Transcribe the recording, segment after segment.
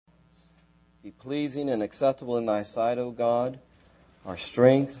be pleasing and acceptable in thy sight, O God, our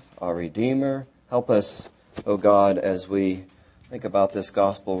strength, our Redeemer. Help us, O God, as we think about this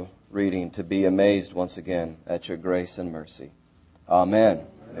gospel reading, to be amazed once again at your grace and mercy. Amen.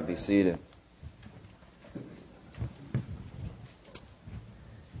 You may be seated.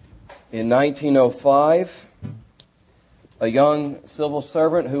 In 1905, a young civil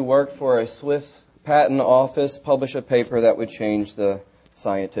servant who worked for a Swiss patent office published a paper that would change the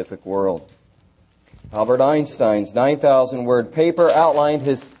scientific world. Albert Einstein's 9,000-word paper outlined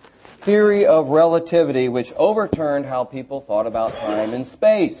his theory of relativity, which overturned how people thought about time and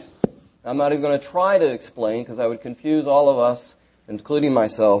space. I'm not even going to try to explain, because I would confuse all of us, including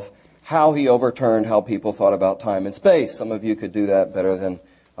myself, how he overturned how people thought about time and space. Some of you could do that better than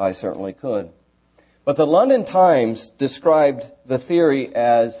I certainly could. But the London Times described the theory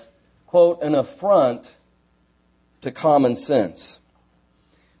as, quote, an affront to common sense.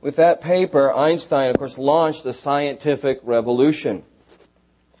 With that paper, Einstein, of course, launched a scientific revolution.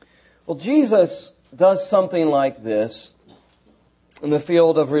 Well, Jesus does something like this in the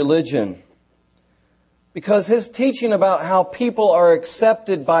field of religion, because his teaching about how people are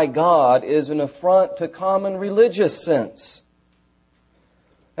accepted by God is an affront to common religious sense.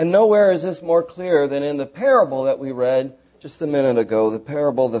 And nowhere is this more clear than in the parable that we read just a minute ago, the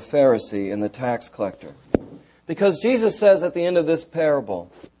parable of the Pharisee and the tax collector. Because Jesus says at the end of this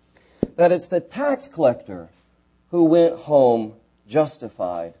parable that it's the tax collector who went home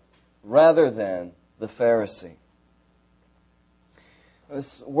justified rather than the Pharisee.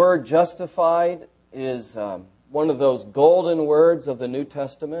 This word justified is one of those golden words of the New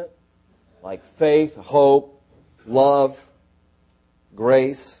Testament, like faith, hope, love,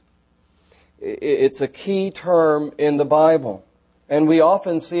 grace. It's a key term in the Bible. And we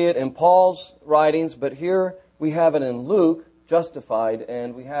often see it in Paul's writings, but here we have it in Luke, justified,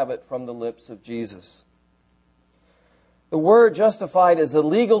 and we have it from the lips of Jesus. The word justified is a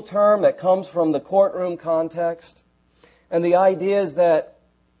legal term that comes from the courtroom context. And the idea is that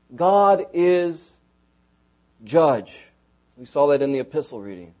God is judge. We saw that in the epistle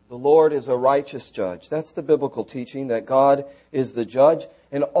reading. The Lord is a righteous judge. That's the biblical teaching, that God is the judge.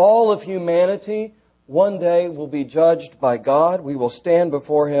 And all of humanity one day will be judged by God. We will stand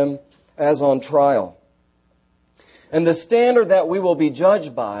before Him as on trial. And the standard that we will be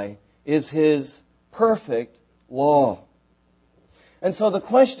judged by is His perfect law. And so the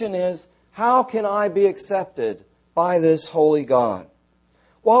question is, how can I be accepted by this holy God?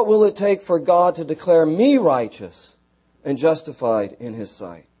 What will it take for God to declare me righteous and justified in His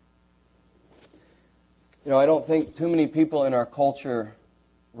sight? I don't think too many people in our culture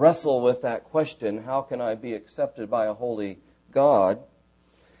wrestle with that question. How can I be accepted by a holy God?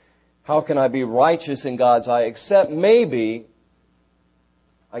 How can I be righteous in God's eye? Except maybe,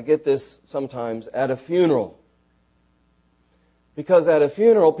 I get this sometimes, at a funeral. Because at a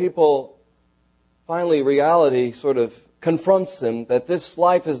funeral, people, finally reality sort of confronts them that this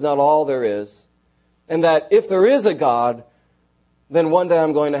life is not all there is. And that if there is a God, then one day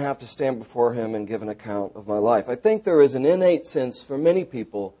I'm going to have to stand before Him and give an account of my life. I think there is an innate sense for many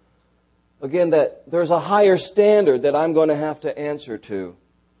people, again, that there's a higher standard that I'm going to have to answer to.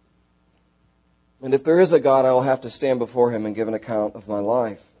 And if there is a God, I will have to stand before Him and give an account of my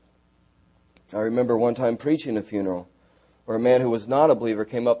life. I remember one time preaching a funeral where a man who was not a believer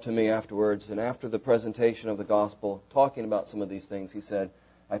came up to me afterwards, and after the presentation of the gospel, talking about some of these things, he said,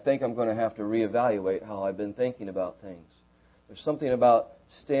 I think I'm going to have to reevaluate how I've been thinking about things. There's something about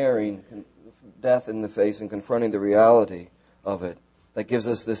staring death in the face and confronting the reality of it that gives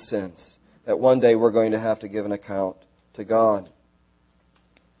us this sense that one day we're going to have to give an account to God.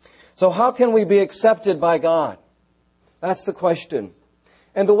 So how can we be accepted by God? That's the question.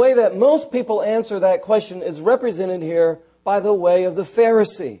 And the way that most people answer that question is represented here by the way of the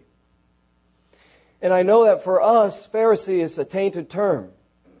Pharisee. And I know that for us, Pharisee is a tainted term.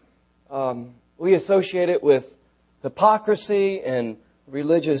 We associate it with hypocrisy and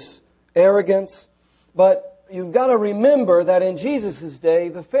religious arrogance. But you've got to remember that in Jesus' day,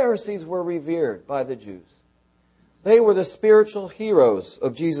 the Pharisees were revered by the Jews. They were the spiritual heroes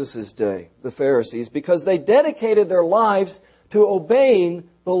of Jesus' day, the Pharisees, because they dedicated their lives to obeying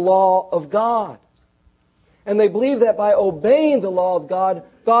the law of God. And they believed that by obeying the law of God,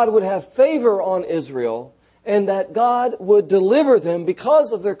 God would have favor on Israel, and that God would deliver them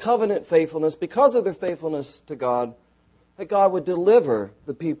because of their covenant faithfulness, because of their faithfulness to God, that God would deliver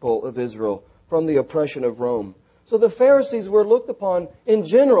the people of Israel from the oppression of Rome. So the Pharisees were looked upon in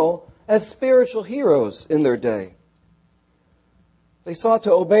general as spiritual heroes in their day. They sought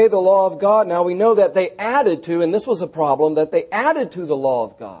to obey the law of God. Now we know that they added to, and this was a problem, that they added to the law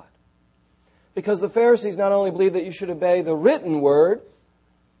of God. Because the Pharisees not only believed that you should obey the written word,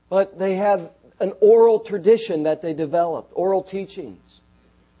 but they had an oral tradition that they developed, oral teachings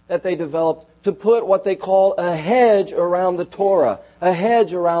that they developed to put what they called a hedge around the Torah, a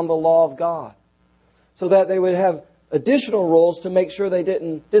hedge around the law of God, so that they would have additional rules to make sure they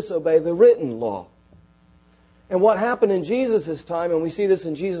didn't disobey the written law. And what happened in Jesus' time, and we see this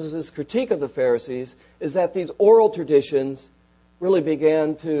in Jesus' critique of the Pharisees, is that these oral traditions really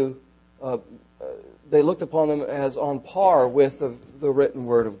began to, they looked upon them as on par with the written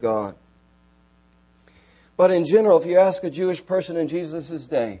word of God. But in general, if you ask a Jewish person in Jesus'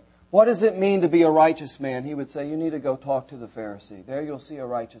 day, what does it mean to be a righteous man? He would say, you need to go talk to the Pharisee. There you'll see a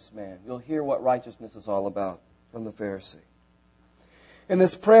righteous man. You'll hear what righteousness is all about from the Pharisee. In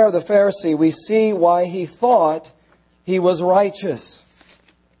this prayer of the Pharisee, we see why he thought he was righteous.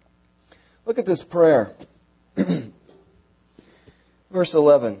 Look at this prayer. Verse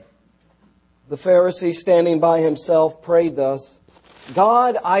 11. The Pharisee, standing by himself, prayed thus,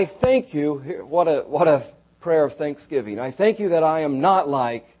 God, I thank you. What a prayer of thanksgiving. I thank you that I am not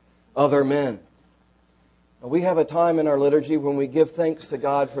like other men. Now, we have a time in our liturgy when we give thanks to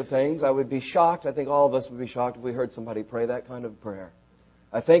God for things. I would be shocked, I think all of us would be shocked if we heard somebody pray that kind of prayer.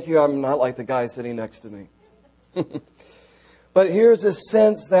 I thank you I'm not like the guy sitting next to me. But here's a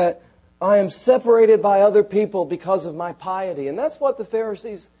sense that I am separated by other people because of my piety. And that's what the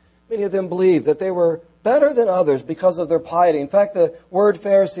Pharisees, many of them believed, that they were better than others because of their piety. In fact, the word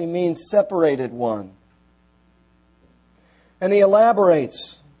Pharisee means separated one. And he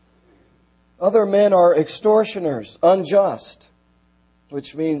elaborates. Other men are extortioners, unjust,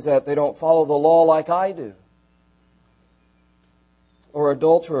 which means that they don't follow the law like I do. Or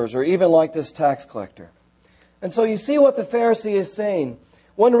adulterers, or even like this tax collector. And so you see what the Pharisee is saying.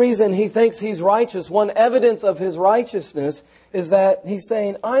 One reason he thinks he's righteous, one evidence of his righteousness, is that he's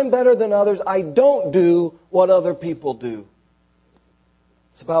saying, I'm better than others. I don't do what other people do.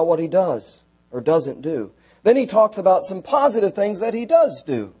 It's about what he does or doesn't do. Then he talks about some positive things that he does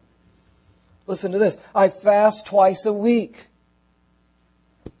do. Listen to this. I fast twice a week.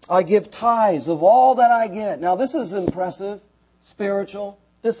 I give tithes of all that I get. Now this is impressive spiritual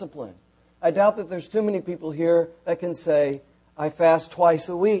discipline. I doubt that there's too many people here that can say, I fast twice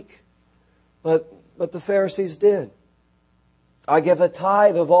a week. But the Pharisees did. I give a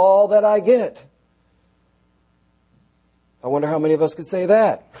tithe of all that I get. I wonder how many of us could say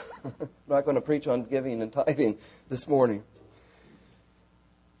that. I'm not going to preach on giving and tithing this morning.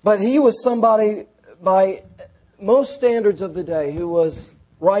 But he was somebody, by most standards of the day, who was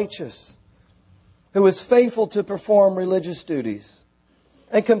righteous, who was faithful to perform religious duties.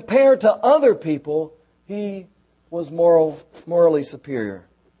 And compared to other people, he was morally superior.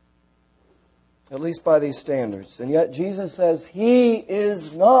 At least by these standards. And yet Jesus says he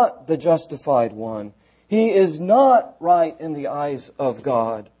is not the justified one. He is not right in the eyes of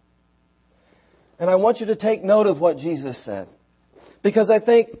God. And I want you to take note of what Jesus said. Because I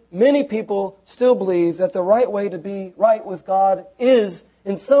think many people still believe that the right way to be right with God is,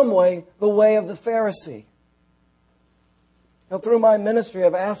 in some way, the way of the Pharisee. Now, through my ministry,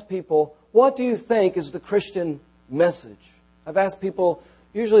 I've asked people, what do you think is the Christian message? I've asked people,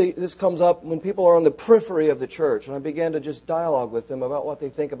 usually this comes up when people are on the periphery of the church, and I began to just dialogue with them about what they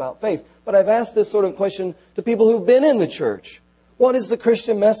think about faith. But I've asked this sort of question to people who've been in the church. What is the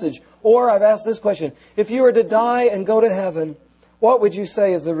Christian message? Or I've asked this question, if you were to die and go to heaven, what would you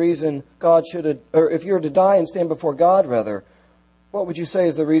say is the reason God should, or if you were to die and stand before God, rather, what would you say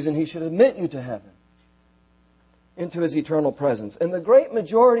is the reason He should admit you to heaven, into His eternal presence? And the great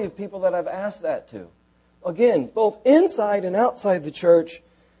majority of people that I've asked that to, again, both inside and outside the church,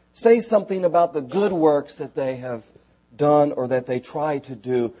 say something about the good works that they have done or that they try to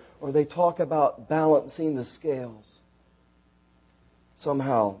do, or they talk about balancing the scales.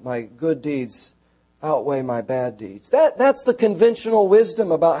 Somehow, my good deeds outweigh my bad deeds. That's the conventional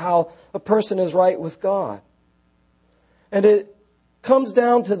wisdom about how a person is right with God. And it comes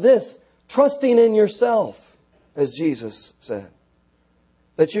down to this, trusting in yourself, as Jesus said,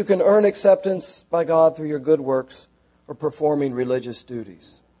 that you can earn acceptance by God through your good works or performing religious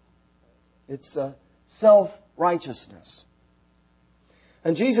duties. It's self-righteousness.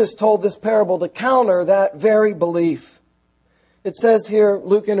 And Jesus told this parable to counter that very belief. It says here,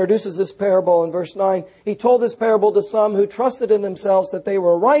 Luke introduces this parable in verse 9. He told this parable to some who trusted in themselves that they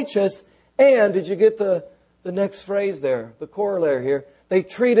were righteous. And, did you get the next phrase there, the corollary here? They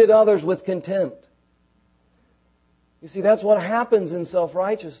treated others with contempt. You see, that's what happens in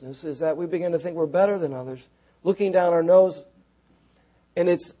self-righteousness, is that we begin to think we're better than others, looking down our nose. And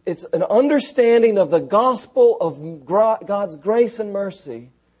it's an understanding of the gospel of God's grace and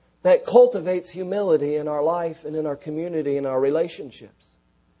mercy that cultivates humility in our life and in our community and our relationships.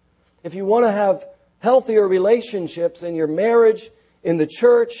 If you want to have healthier relationships in your marriage, in the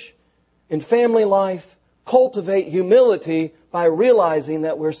church, in family life, cultivate humility by realizing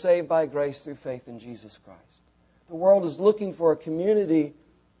that we're saved by grace through faith in Jesus Christ. The world is looking for a community,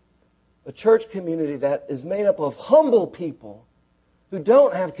 a church community that is made up of humble people who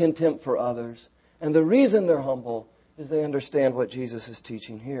don't have contempt for others. And the reason they're humble is they understand what Jesus is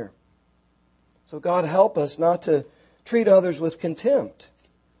teaching here. So God help us not to treat others with contempt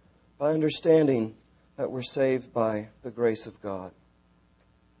by understanding that we're saved by the grace of God.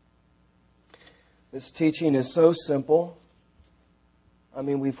 This teaching is so simple. I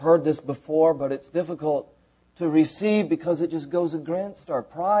mean, we've heard this before, but it's difficult to receive because it just goes against our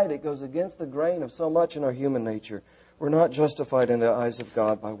pride. It goes against the grain of so much in our human nature. We're not justified in the eyes of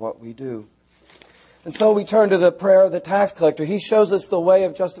God by what we do. And so we turn to the prayer of the tax collector. He shows us the way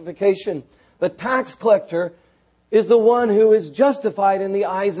of justification. The tax collector is the one who is justified in the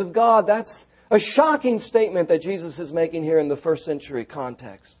eyes of God. That's a shocking statement that Jesus is making here in the first century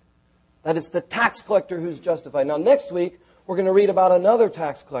context. That it's the tax collector who's justified. Now, next week, we're going to read about another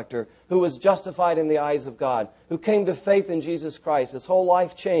tax collector who was justified in the eyes of God, who came to faith in Jesus Christ. His whole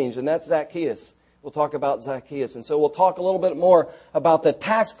life changed, and that's Zacchaeus. We'll talk about Zacchaeus. And so we'll talk a little bit more about the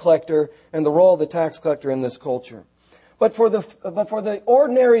tax collector and the role of the tax collector in this culture. But for the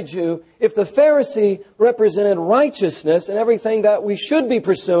ordinary Jew, if the Pharisee represented righteousness and everything that we should be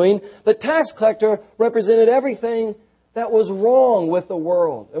pursuing, the tax collector represented everything that was wrong with the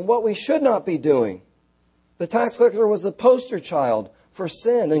world and what we should not be doing. The tax collector was the poster child for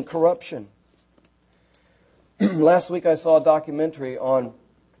sin and corruption. Last week I saw a documentary on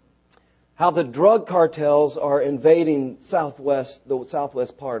how the drug cartels are invading the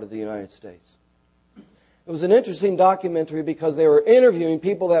southwest part of the United States. It was an interesting documentary because they were interviewing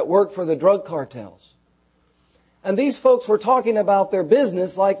people that work for the drug cartels. And these folks were talking about their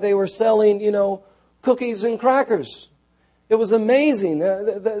business like they were selling, cookies and crackers. It was amazing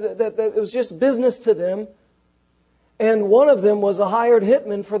that it was just business to them. And one of them was a hired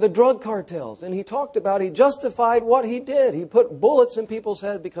hitman for the drug cartels. And he talked about, he justified what he did. He put bullets in people's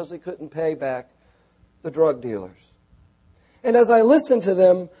heads because they couldn't pay back the drug dealers. And as I listened to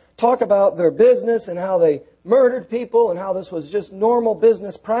them talk about their business and how they murdered people and how this was just normal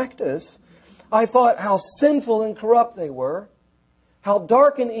business practice, I thought how sinful and corrupt they were, how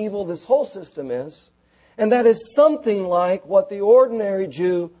dark and evil this whole system is, and that is something like what the ordinary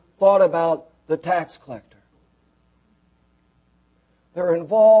Jew thought about the tax collector. They're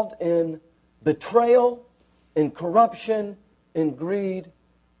involved in betrayal, in corruption, in greed,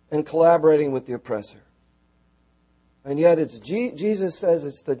 and collaborating with the oppressor. And yet Jesus says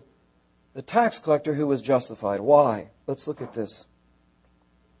it's the tax collector who was justified. Why? Let's look at this.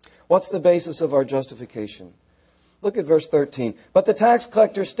 What's the basis of our justification? Look at verse 13. But the tax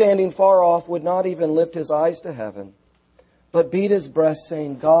collector, standing far off, would not even lift his eyes to heaven, but beat his breast,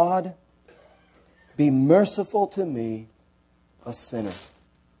 saying, God, be merciful to me, a sinner.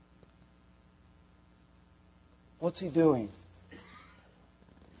 What's he doing?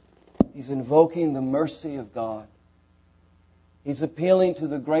 He's invoking the mercy of God. He's appealing to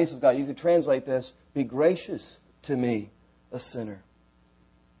the grace of God. You could translate this, be gracious to me, a sinner.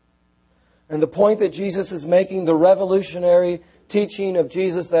 And the point that Jesus is making, the revolutionary teaching of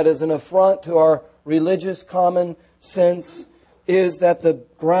Jesus that is an affront to our religious common sense, is that the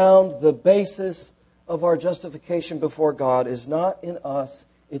ground, the basis of our justification before God is not in us,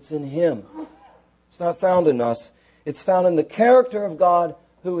 it's in Him. It's not found in us. It's found in the character of God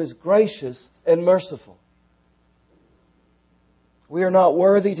who is gracious and merciful. We are not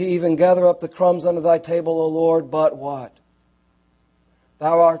worthy to even gather up the crumbs under thy table, O Lord, but what?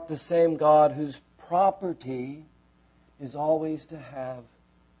 Thou art the same God whose property is always to have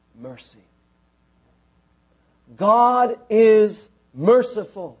mercy. God is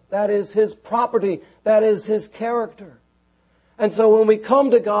merciful. That is His property. That is His character. And so when we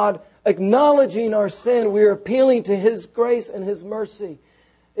come to God acknowledging our sin, we are appealing to His grace and His mercy.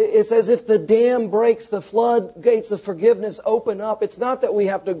 It's as if the dam breaks, the floodgates of forgiveness open up. It's not that we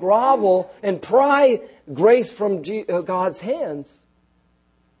have to grovel and pry grace from God's hands.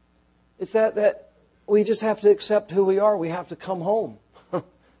 It's that we just have to accept who we are. We have to come home,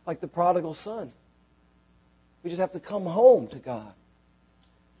 like the prodigal son. We just have to come home to God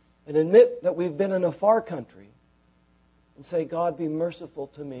and admit that we've been in a far country and say, God, be merciful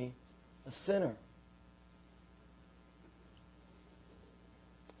to me, a sinner.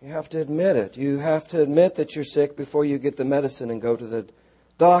 You have to admit it. You have to admit that you're sick before you get the medicine and go to the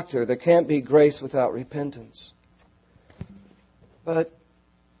doctor. There can't be grace without repentance. But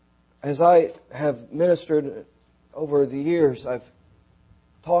As I have ministered over the years, I've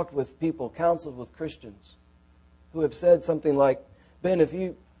talked with people, counseled with Christians who have said something like, Ben, if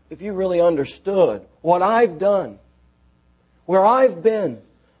you really understood what I've done, where I've been,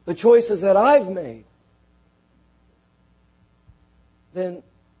 the choices that I've made, then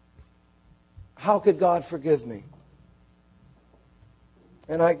how could God forgive me?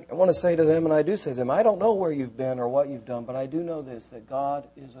 And I want to say to them, and I do say to them, I don't know where you've been or what you've done, but I do know this, that God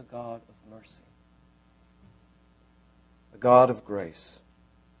is a God of mercy. A God of grace.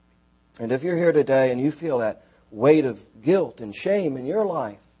 And if you're here today and you feel that weight of guilt and shame in your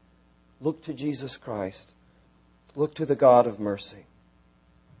life, look to Jesus Christ. Look to the God of mercy.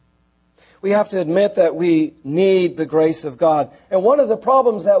 We have to admit that we need the grace of God. And one of the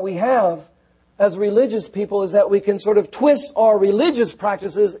problems that we have as religious people is that we can sort of twist our religious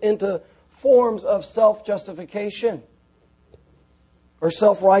practices into forms of self-justification or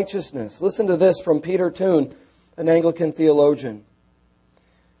self-righteousness. Listen to this from Peter Toon, an Anglican theologian.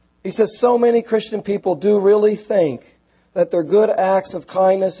 He says, so many Christian people do really think that their good acts of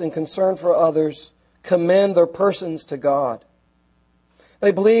kindness and concern for others commend their persons to God.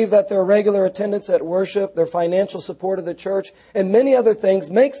 They believe that their regular attendance at worship, their financial support of the church, and many other things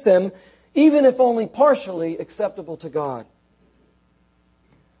makes them, even if only partially, acceptable to God.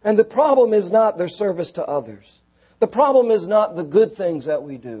 And the problem is not their service to others. The problem is not the good things that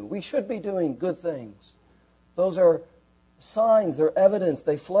we do. We should be doing good things. Those are signs, they're evidence,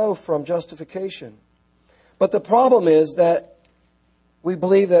 they flow from justification. But the problem is that we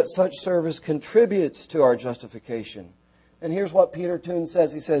believe that such service contributes to our justification. And here's what Peter Toon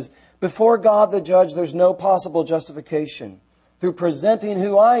says. He says, before God the judge, there's no possible justification through presenting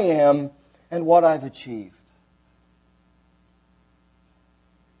who I am and what I've achieved.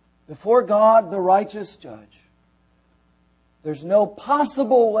 Before God, the righteous judge, there's no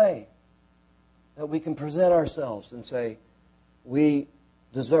possible way that we can present ourselves and say, we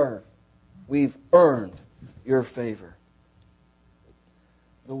deserve, we've earned your favor.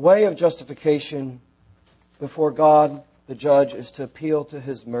 The way of justification before God, the judge, is to appeal to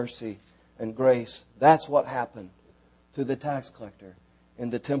His mercy and grace. That's what happened to the tax collector in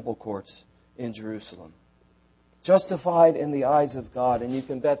the temple courts in Jerusalem. Justified in the eyes of God, and you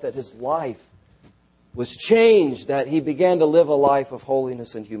can bet that his life was changed, that he began to live a life of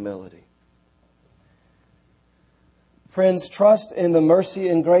holiness and humility. Friends, trust in the mercy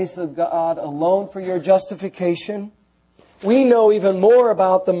and grace of God alone for your justification. We know even more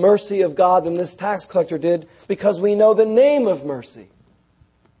about the mercy of God than this tax collector did because we know the name of mercy,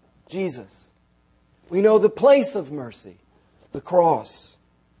 Jesus. We know the place of mercy, the cross,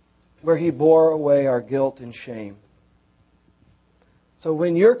 where He bore away our guilt and shame. So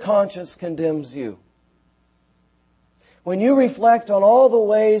when your conscience condemns you, when you reflect on all the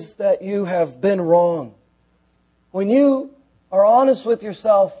ways that you have been wrong, when you are honest with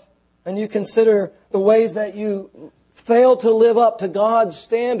yourself and you consider the ways that you fail to live up to God's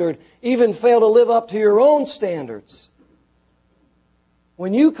standard, even fail to live up to your own standards,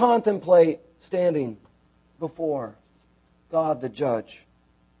 when you contemplate standing before God the judge,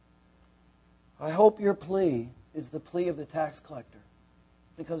 I hope your plea is the plea of the tax collector.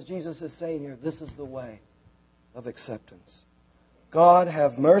 Because Jesus is saying here, this is the way of acceptance. God,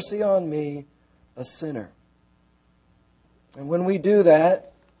 have mercy on me, a sinner. And when we do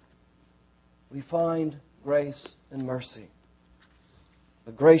that, we find grace and mercy.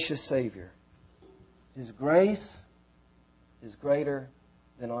 A gracious Savior. His grace is greater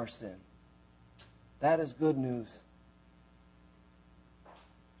than our sin. That is good news.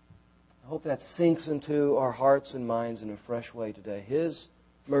 I hope that sinks into our hearts and minds in a fresh way today. His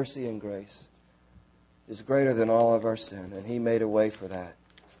mercy and grace is greater than all of our sin, and He made a way for that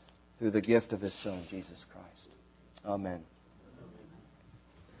through the gift of His Son, Jesus Christ. Amen.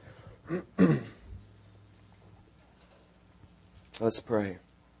 Let's pray.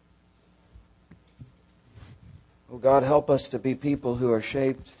 Oh God, help us to be people who are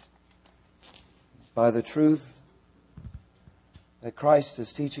shaped by the truth that Christ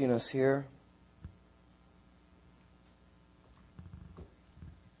is teaching us here.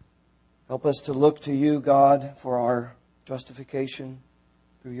 Help us to look to You, God, for our justification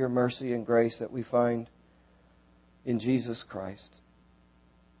through Your mercy and grace that we find in Jesus Christ.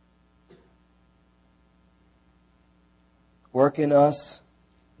 Work in us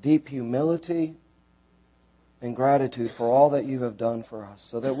deep humility and gratitude for all that You have done for us,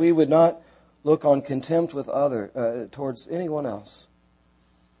 so that we would not look on contempt with towards anyone else,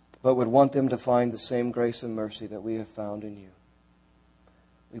 but would want them to find the same grace and mercy that we have found in You.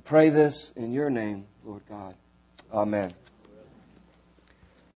 We pray this in Your name, Lord God. Amen.